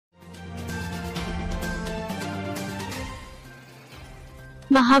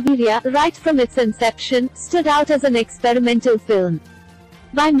Mahaveeryar, right from its inception, stood out as an experimental film.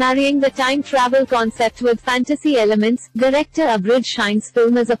 By marrying the time travel concept with fantasy elements, director Abhishek shines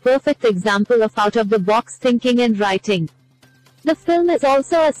film as a perfect example of out-of-the-box thinking and writing. The film is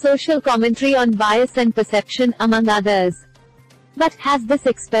also a social commentary on bias and perception, among others. But has this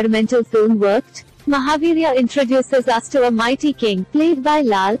experimental film worked? Mahaveeryar introduces us to a mighty king, played by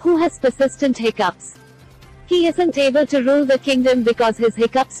Lal, who has persistent hiccups. He isn't able to rule the kingdom because his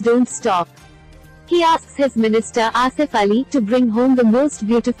hiccups don't stop. He asks his minister Asif Ali to bring home the most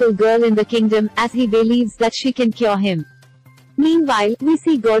beautiful girl in the kingdom, as he believes that she can cure him. Meanwhile, we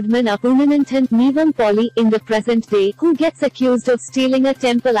see Godman opponent Nivin Pauly in the present day, who gets accused of stealing a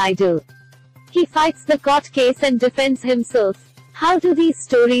temple idol. He fights the court case and defends himself. How do these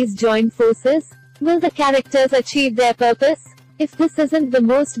stories join forces? Will the characters achieve their purpose? If this isn't the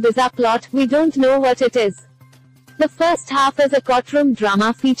most bizarre plot, we don't know what it is. The first half is a courtroom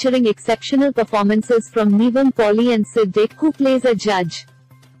drama featuring exceptional performances from Nivin Pauly and Siddiq, who plays a judge.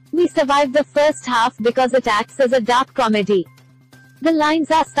 We survive the first half because it acts as a dark comedy. The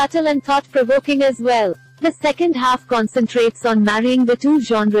lines are subtle and thought-provoking as well. The second half concentrates on marrying the two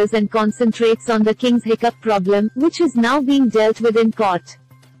genres and concentrates on the king's hiccup problem, which is now being dealt with in court.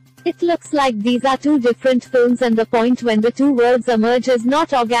 It looks like these are two different films, and the point when the two worlds emerge is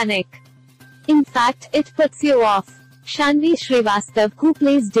not organic. In fact, it puts you off. Shanvi Srivastav, who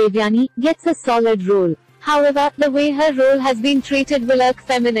plays Devyani, gets a solid role. However, the way her role has been treated will irk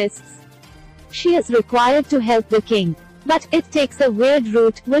feminists. She is required to help the king. But it takes a weird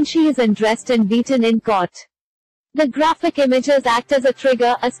route when she is undressed and beaten in court. The graphic images act as a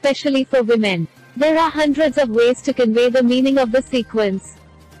trigger, especially for women. There are hundreds of ways to convey the meaning of the sequence.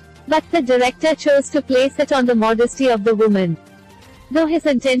 But the director chose to place it on the modesty of the woman. Though his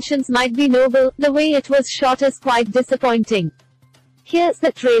intentions might be noble, the way it was shot is quite disappointing. Here's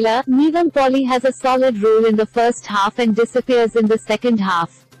the trailer. Nivin Pauly has a solid role in the first half and disappears in the second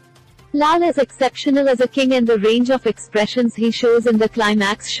half. Lal is exceptional as a king, and the range of expressions he shows in the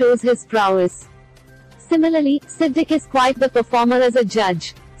climax shows his prowess. Similarly, Siddiq is quite the performer as a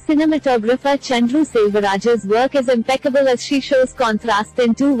judge. Cinematographer Chandru Selvaraj's work is impeccable as she shows contrast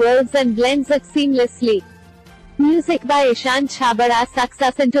in two worlds and blends it seamlessly. Music by Ishan Chabara sucks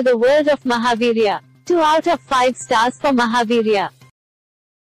us into the world of Mahaveeryar. 2 out of 5 stars for Mahaveeryar.